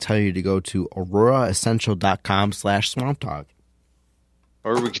 and we can tell you to go to auroraessential.com/swamp talk.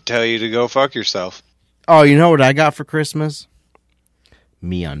 Or we could tell you to go fuck yourself. Oh, you know what I got for Christmas?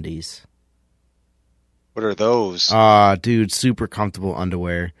 MeUndies. What are those? Dude, super comfortable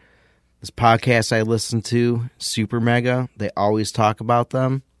underwear. This podcast I listen to, Super Mega, they always talk about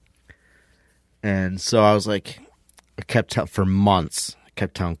them. And so I was like, for months, I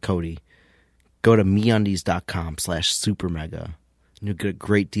kept telling Cody, go to MeUndies.com/supermega. You'll get a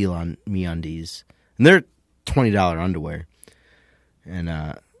great deal on MeUndies. And they're $20 underwear. And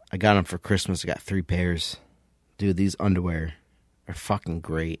I got them for Christmas. I got 3 pairs. Dude, these underwear are fucking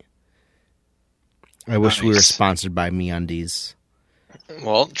great. I wish we were sponsored by MeUndies.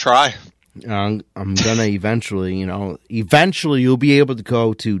 Well, try. I'm gonna eventually you'll be able to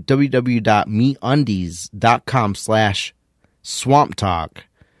go to www.meundies.com/swamp talk.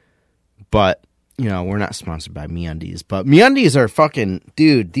 But, we're not sponsored by MeUndies. But MeUndies are fucking,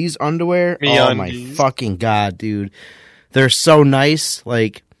 dude, these underwear, oh my fucking God, dude. They're so nice.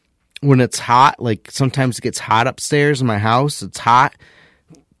 Like, when it's hot, like, sometimes it gets hot upstairs in my house. It's hot.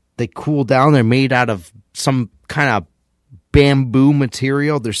 They cool down. They're made out of some kind of bamboo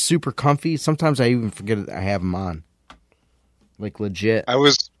material. They're super comfy. Sometimes I even forget I have them on. Like, legit.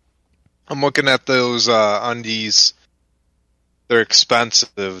 I'm looking at those undies. They're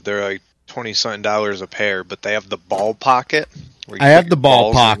expensive. They're like $20-something a pair, but they have the ball pocket. I have the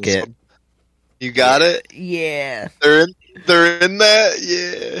ball pocket. You got it? Yeah. They're in that?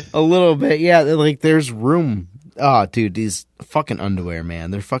 Yeah. A little bit, yeah. There's room. Oh, dude, these fucking underwear,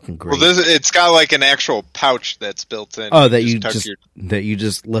 man. They're fucking great. Well, it's got like an actual pouch that's built in. Oh, that you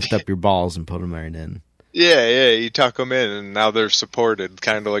just lift up your balls and put them right in. Yeah, you tuck them in, and now they're supported,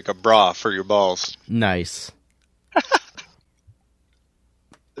 kind of like a bra for your balls. Nice.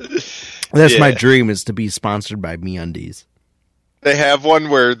 That's my dream, is to be sponsored by MeUndies. They have one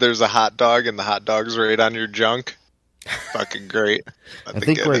where there's a hot dog, and the hot dog's right on your junk. Fucking great. I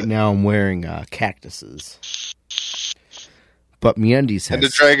think right now I'm wearing cactuses. But MeUndies has... And a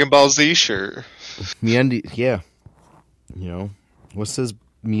Dragon Ball Z shirt. MeUndies, yeah. What says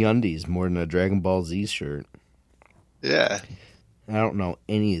MeUndies more than a Dragon Ball Z shirt? Yeah. I don't know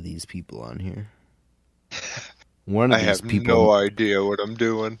any of these people on here. One of I these have people... no idea what I'm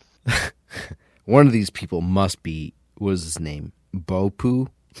doing. One of these people must be... What is his name? Bopu?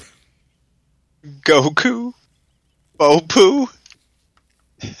 Goku? Bopu?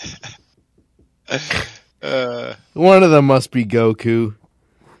 One of them must be Goku.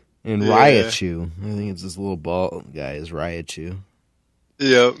 And Yeah. Raichu. I think it's this little ball guy is Raichu.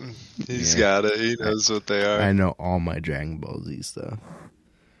 Yep. He's got it. He knows what they are. I know all my Dragon Ball Z stuff.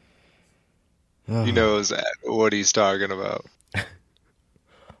 He knows what he's talking about.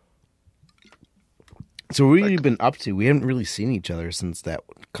 So what have you been up to? We haven't really seen each other since that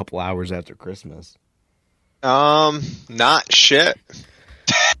couple hours after Christmas. Not shit.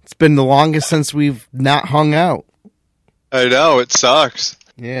 It's been the longest since we've not hung out. I know, it sucks.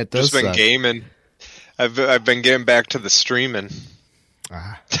 Yeah, it does Just been suck. gaming. I've been getting back to the streaming.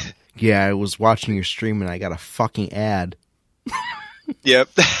 Yeah, I was watching your stream and I got a fucking ad. Yep.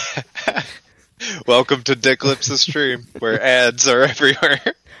 Welcome to Dick Lips' stream, where ads are everywhere.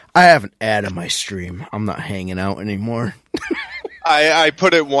 I have an ad in my stream. I'm not hanging out anymore. I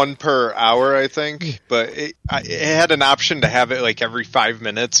put it 1 per hour, I think, but it had an option to have it like every 5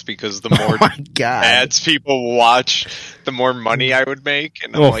 minutes because the more Oh my God. ads people watch, the more money I would make.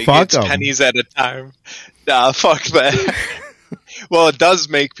 And I'm Well, like, fuck it's 'em. pennies at a time. Nah, fuck that. Well, it does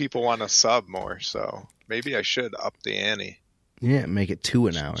make people want to sub more, so maybe I should up the ante. Yeah, make it 2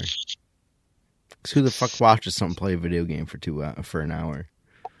 an hour. 'Cause who the fuck watches someone play a video game for an hour?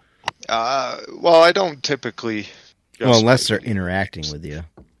 Well, I don't typically. Well, unless they're interacting with you.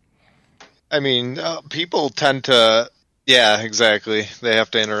 I mean, people tend to. Yeah, exactly. They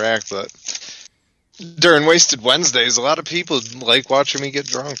have to interact, but during Wasted Wednesdays, a lot of people like watching me get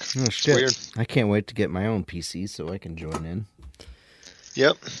drunk. Oh, It's shit. weird. I can't wait to get my own PC so I can join in.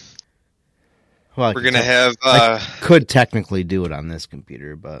 Yep. Well, We're gonna have. I could technically do it on this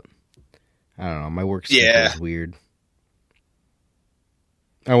computer, but I don't know. My work schedule Yeah. is weird.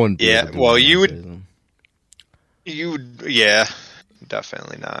 I wouldn't. Be Yeah, able to do well, it you would- Wednesdays. Yeah,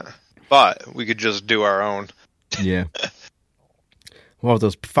 definitely not. But we could just do our own. Yeah. Well, if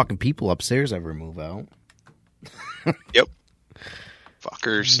those fucking people upstairs ever move out, Yep.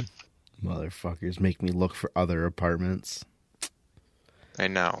 Fuckers. motherfuckers make me look for other apartments. I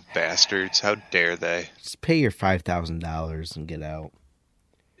know, bastards. How dare they? Just pay your $5,000 and get out,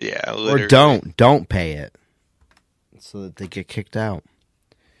 Yeah, literally. or don't pay it, so that they get kicked out.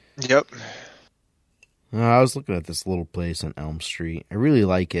 Yep. I was looking at this little place on Elm Street. I really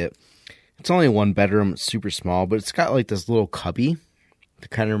like it. It's only 1 bedroom. It's super small, but it's got like this little cubby that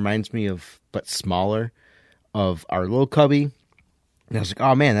kind of reminds me of, but smaller, of our little cubby. And I was like,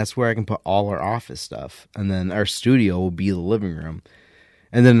 oh man, that's where I can put all our office stuff. And then our studio will be the living room.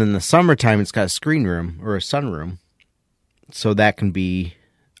 And then in the summertime, it's got a screen room or a sunroom. So that can be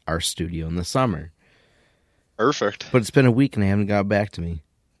our studio in the summer. Perfect. But it's been a week and they haven't got back to me.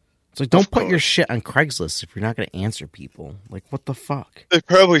 It's like, don't Of put your course. shit on Craigslist if you're not going to answer people. Like, what the fuck? They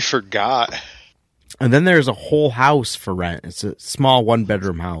probably forgot. And then there's a whole house for rent. It's a small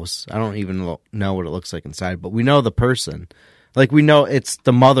 1-bedroom house. I don't even know what it looks like inside, but we know the person. Like, we know it's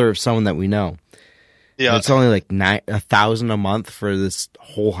the mother of someone that we know. Yeah. And it's only like $1,000 a month for this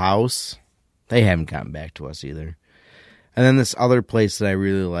whole house. They haven't gotten back to us either. And then this other place that I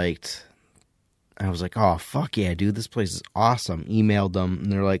really liked, I was like, oh, fuck yeah, dude, this place is awesome. Emailed them,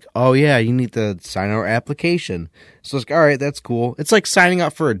 and they're like, oh, yeah, you need to sign our application. So it's like, all right, that's cool. It's like signing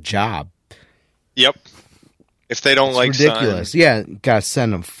up for a job. Yep. If they don't It's like ridiculous. Yeah, gotta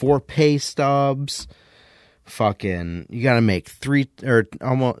send them 4 pay stubs. Fucking, you gotta make 3 or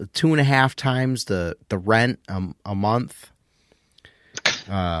almost 2.5 times the rent a month.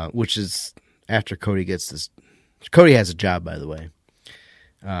 Which is after Cody gets this. Cody has a job, by the way.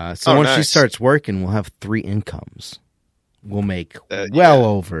 So once she nice. starts working, we'll have 3 incomes. We'll make Yeah.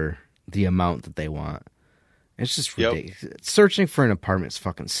 over the amount that they want. It's just Yep. ridiculous. Searching for an apartment is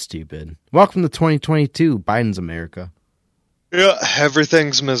fucking stupid. Welcome to 2022, Biden's America, Yeah,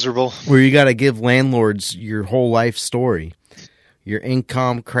 everything's miserable. where you got to give landlords your whole life story, your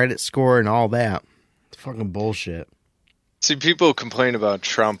income, credit score, and all that. It's fucking bullshit. See, people complain about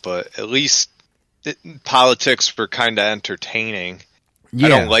Trump, but at least politics were kind of entertaining. Yeah. I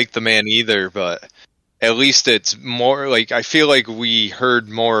don't like the man either, but at least it's more like I feel like we heard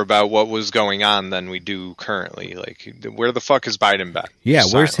more about what was going on than we do currently. Like, where the fuck is Biden been? Yeah,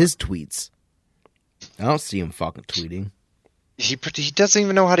 where's Silent. his tweets? I don't see him fucking tweeting. He doesn't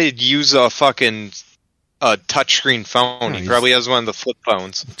even know how to use a fucking touchscreen phone. No, He he's- probably has one of the flip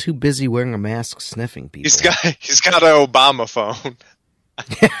phones. Too busy wearing a mask, sniffing people. He's got an Obama phone.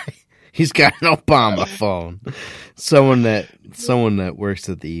 He's got an Obama phone. Someone that works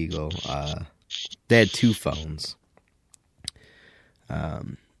at the Eagle. They had 2 phones.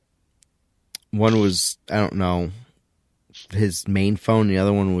 One was, I don't know, his main phone. The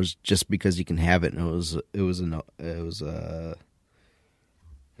other one was just because you can have it, and it was a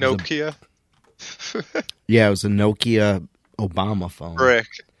Nokia. yeah, it was a Nokia Obama phone. Brick.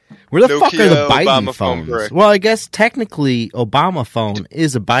 Where the fuck are the Nokia Biden Obama phone phones? brick. Well, I guess technically Obama phone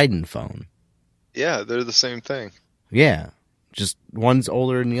is a Biden phone. Yeah, they're the same thing. Yeah, just one's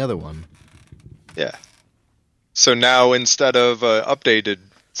older than the other one. Yeah. So now instead of updated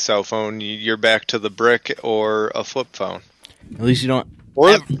cell phone, you're back to the brick or a flip phone. At least you don't.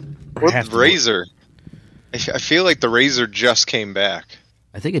 Or have the to Razor. I feel like the Razor just came back.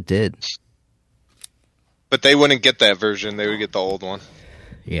 I think it did. But they wouldn't get that version. They would get the old one.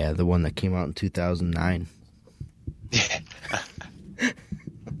 Yeah, the one that came out in 2009.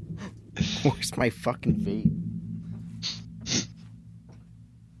 Where's my fucking vape?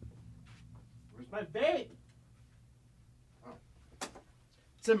 Where's my vape? Oh.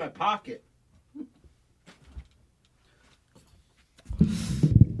 It's in my pocket.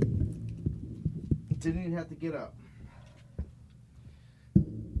 Didn't even have to get up.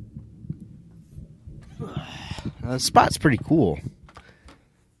 The spot's pretty cool.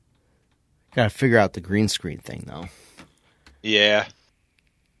 Gotta figure out the green screen thing, though. Yeah.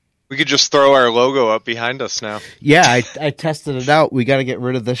 We could just throw our logo up behind us now. Yeah, I tested it out. We gotta get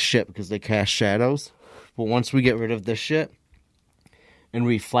rid of this shit because they cast shadows. But once we get rid of this shit and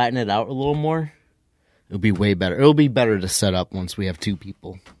we flatten it out a little more, it'll be way better. It'll be better to set up once we have two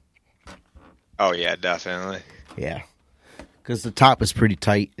people. Oh, yeah, definitely. Yeah. Because the top is pretty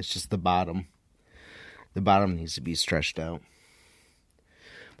tight. It's just the bottom. The bottom needs to be stretched out.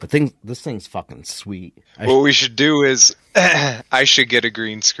 But this thing's fucking sweet. What we should do is I should get a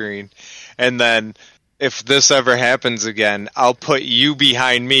green screen. And then if this ever happens again, I'll put you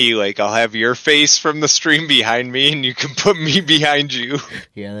behind me. Like, I'll have your face from the stream behind me, and you can put me behind you.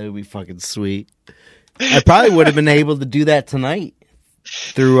 Yeah, that would be fucking sweet. I probably would have been able to do that tonight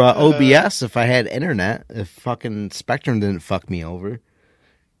through OBS if I had internet. If fucking Spectrum didn't fuck me over.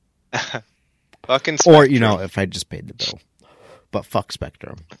 Fucking Spectrum. Or, if I just paid the bill. But fuck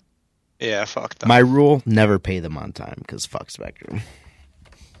Spectrum. Yeah, fuck them. My rule, never pay them on time, because fuck Spectrum.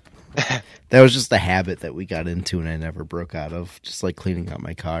 That was just a habit that we got into and I never broke out of. Just like cleaning out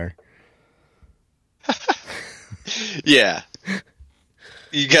my car. Yeah.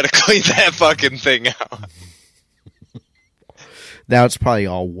 You gotta clean that fucking thing out. Now it's probably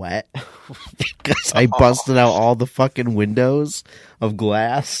all wet. Because I busted out all the fucking windows of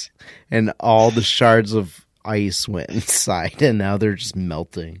glass and all the shards of ice went inside and now they're just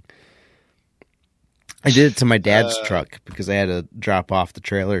melting. I did it to my dad's truck because I had to drop off the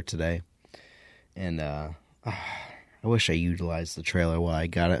trailer today. And I wish I utilized the trailer while I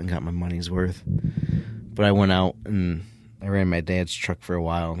got it and got my money's worth. But I went out and I ran my dad's truck for a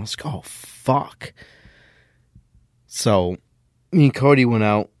while and I was like, oh, fuck. So me and Cody went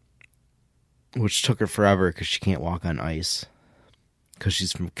out, which took her forever because she can't walk on ice because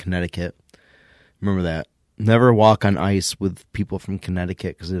she's from Connecticut. Remember that. Never walk on ice with people from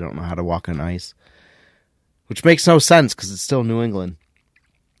Connecticut because they don't know how to walk on ice. Which makes no sense because it's still New England.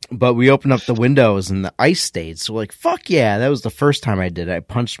 But we opened up the windows and the ice stayed. So we're like, fuck yeah. That was the first time I did it. I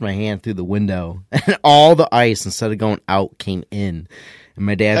punched my hand through the window. And all the ice, instead of going out, came in. And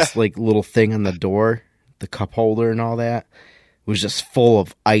my dad's like little thing on the door, the cup holder and all that, was just full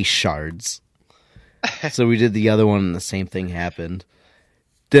of ice shards. So we did the other one and the same thing happened.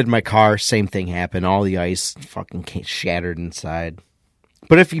 Did my car, same thing happened. All the ice fucking shattered inside.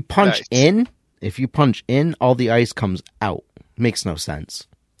 But if you punch in, all the ice comes out. Makes no sense.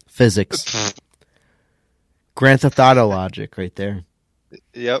 Physics. Grand Theft Auto logic right there.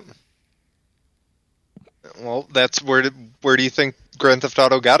 Yep. Well, that's where do you think Grand Theft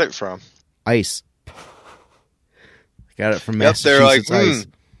Auto got it from? Ice. Got it from Massachusetts. They're like, ice.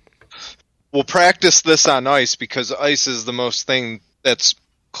 We'll practice this on ice because ice is the most thing that's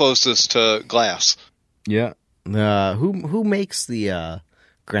closest to glass. Yeah. Who makes the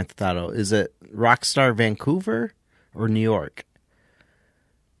Grand Theft Auto? Is it Rockstar Vancouver or New York?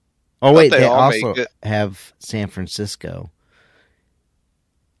 Oh wait, they also have San Francisco.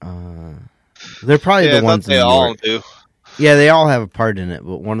 They're probably the ones in New York. They all do. Yeah, they all have a part in it,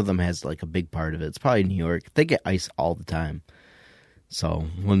 but one of them has like a big part of it. It's probably New York. They get ice all the time. So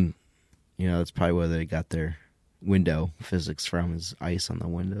that's probably where they got their window physics from, is ice on the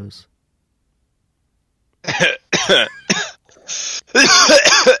windows.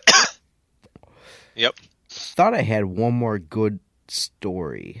 Yep. Thought I had one more good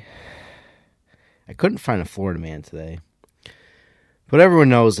story. I couldn't find a Florida man today. But everyone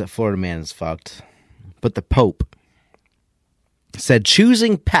knows that Florida man is fucked. But the Pope said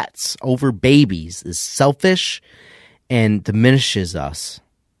choosing pets over babies is selfish and diminishes us,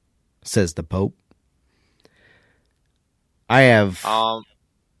 says the Pope. I don't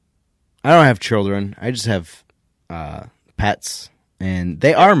have children. I just have pets, and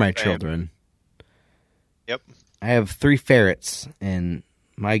they are my children. Yep. I have 3 ferrets, and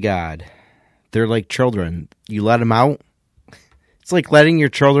my God, they're like children. You let them out. It's like letting your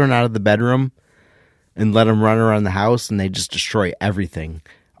children out of the bedroom and let them run around the house, and they just destroy everything.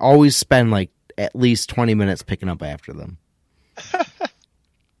 always spend like at least 20 minutes picking up after them.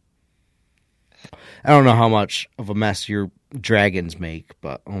 I don't know how much of a mess your dragons make,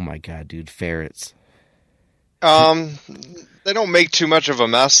 but oh my god, dude, ferrets. They don't make too much of a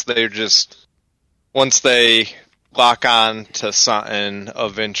mess. They're just, once they lock on to something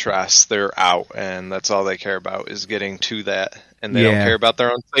of interest, they're out, and that's all they care about is getting to that, and they don't care about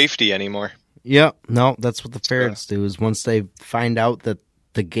their own safety anymore. Yep, no, that's what the ferrets do, is once they find out that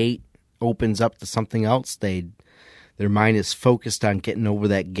the gate opens up to something else, their mind is focused on getting over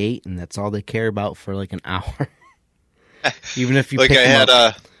that gate, and that's all they care about for like an hour. Even if you like pick I them had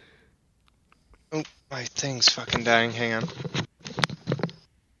up. Oh, my thing's fucking dying. Hang on.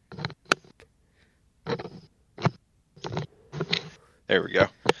 There we go.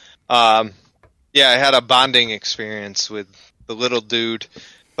 Yeah, I had a bonding experience with the little dude.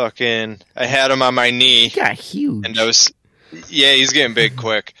 Fucking, I had him on my knee. He got huge. And he's getting big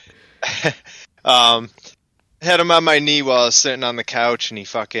quick. Had him on my knee while I was sitting on the couch, and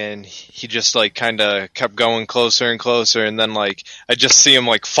he just like kind of kept going closer and closer, and then like I just see him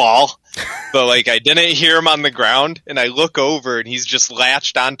like fall, but like I didn't hear him on the ground, and I look over and he's just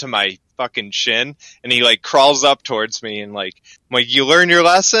latched onto my fucking shin, and he like crawls up towards me, and like I'm like, you learn your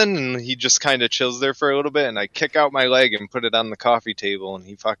lesson, and he just kind of chills there for a little bit, and I kick out my leg and put it on the coffee table, and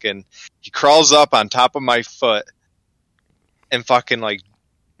he crawls up on top of my foot, and fucking like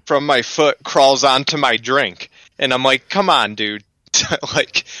from my foot crawls onto my drink. And I'm like, come on, dude.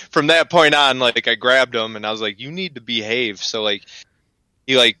 Like, from that point on, like, I grabbed him and I was like, you need to behave. So, like,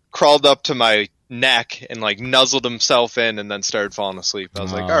 he, like, crawled up to my neck and, like, nuzzled himself in and then started falling asleep. I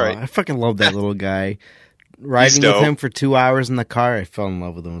was like, all right. I fucking love that little guy. Riding with him for 2 hours in the car, I fell in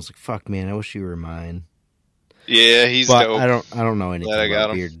love with him. I was like, fuck, man, I wish you were mine. Yeah, he's but dope. I don't know anything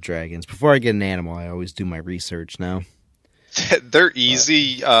about bearded dragons. Before I get an animal, I always do my research now. They're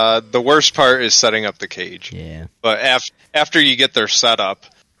easy. The worst part is setting up the cage. Yeah. But after you get their setup,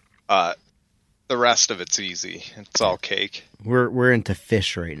 the rest of it's easy. It's all cake. We're into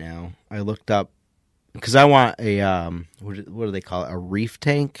fish right now. I looked up because I want a what do they call it? A reef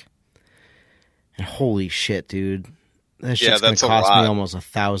tank. And holy shit, dude, that shit's gonna cost me almost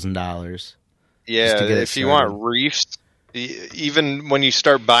 $1,000. Yeah, if you want reefs. Even when you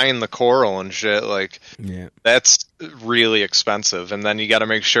start buying the coral and shit, like, that's really expensive. And then you got to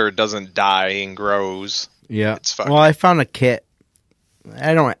make sure it doesn't die and grows. Yeah. Well, I found a kit.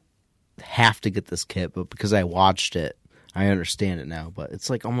 I don't have to get this kit, but because I watched it, I understand it now. But it's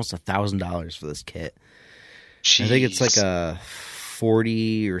like almost $1,000 for this kit. Jeez. I think it's like a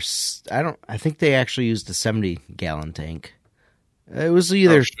 40 or I think they actually used a 70-gallon tank. It was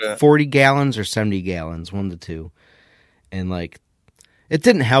either 40 gallons or 70 gallons, 1 to 2. And, like, it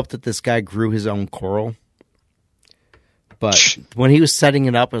didn't help that this guy grew his own coral. But when he was setting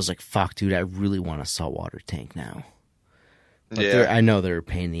it up, I was like, fuck, dude, I really want a saltwater tank now. But I know they're a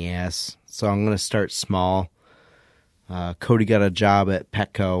pain in the ass. So I'm going to start small. Cody got a job at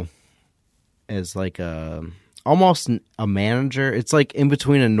Petco as, like, almost a manager. It's, like, in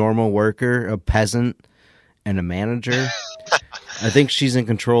between a normal worker, a peasant, and a manager. I think she's in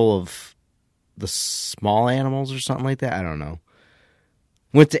control of the small animals or something like that. I don't know.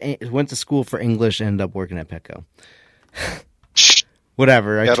 Went to school for English, ended up working at Petco.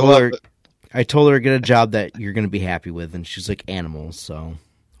 Whatever. I told her to get a job that you're going to be happy with, and she's like, animals, so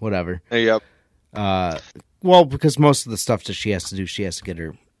whatever. Yep. Well, because most of the stuff that she has to do, she has to get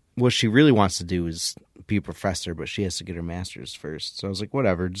her. What she really wants to do is be a professor, but she has to get her master's first. So I was like,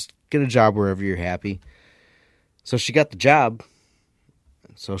 whatever, just get a job wherever you're happy. So she got the job.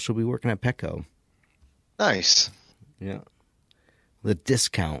 So she'll be working at Petco. Nice. Yeah. With a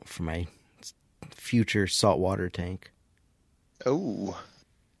discount for my future saltwater tank. Oh.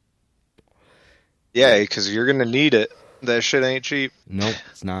 Yeah, because you're going to need it. That shit ain't cheap. Nope,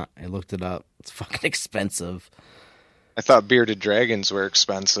 it's not. I looked it up. It's fucking expensive. I thought bearded dragons were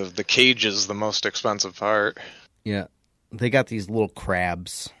expensive. The cage is the most expensive part. Yeah. They got these little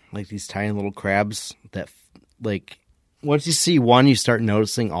crabs. Like these tiny little crabs that, like, once you see one, you start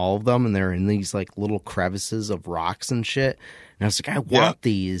noticing all of them, and they're in these like little crevices of rocks and shit. And I was like, I want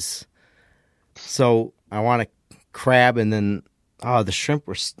these. So I want a crab, and then the shrimp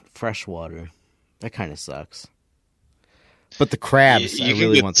were freshwater. That kind of sucks. But the crabs, you I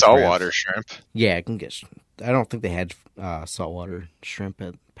really can want get the saltwater crabs. shrimp. Yeah, I can get. I don't think they had saltwater shrimp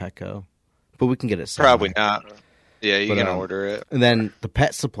at Petco, but we can get it somewhere. Probably not. Yeah, you can order it. And then the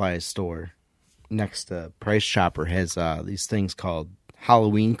pet supply store next to Price Chopper has these things called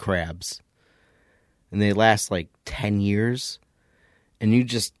Halloween crabs. And they last like 10 years. And you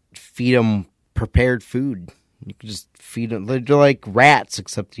just feed them prepared food. You can just feed them. They're like rats,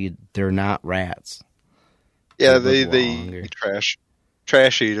 except they're not rats. Yeah, They they live longer. eat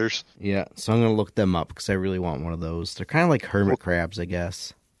trash eaters. Yeah, so I'm gonna look them up because I really want one of those. They're kind of like hermit crabs, I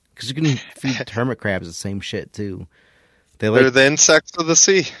guess, because you can feed hermit crabs the same shit too. They're the insects of the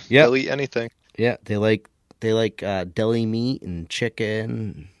sea. Yep. They'll eat anything. Yeah, they like deli meat and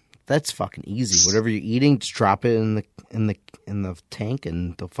chicken. That's fucking easy. Whatever you're eating, just drop it in the tank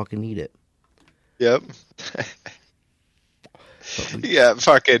and they'll fucking eat it. Yep. Yeah,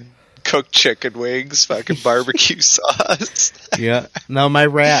 fucking cooked chicken wings, fucking barbecue sauce. Yeah. No, my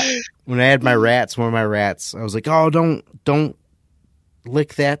rat. When I had one of my rats, I was like, "Oh, don't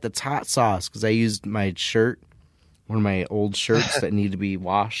lick that. That's hot sauce." Because I used my shirt, one of my old shirts that need to be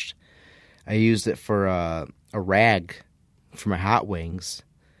washed. I used it for a rag for my hot wings.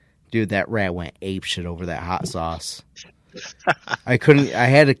 Dude, that rat went apeshit over that hot sauce. I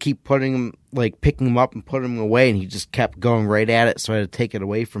had to keep picking him up and putting him away, and he just kept going right at it, so I had to take it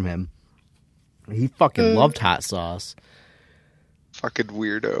away from him. He fucking loved hot sauce. Fucking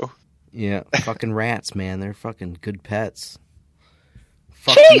weirdo. Yeah, fucking rats, man. They're fucking good pets.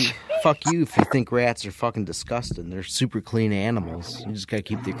 Fuck you if you think rats are fucking disgusting. They're super clean animals. You just gotta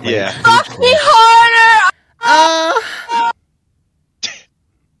keep the cage clean.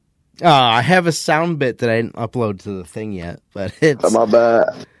 I have a sound bit that I didn't upload to the thing yet, but it's... My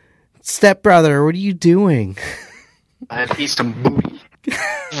bad. Stepbrother, what are you doing? I had to eat some booty.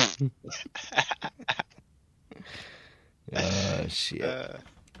 Shit.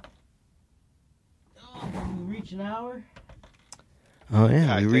 We reach an hour? Oh,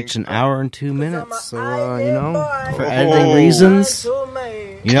 yeah, we reach an hour and 2 minutes. So, for editing reasons,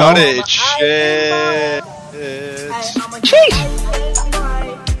 Cut it, shit.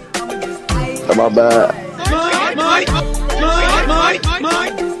 My bad.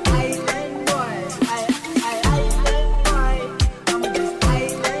 Mike.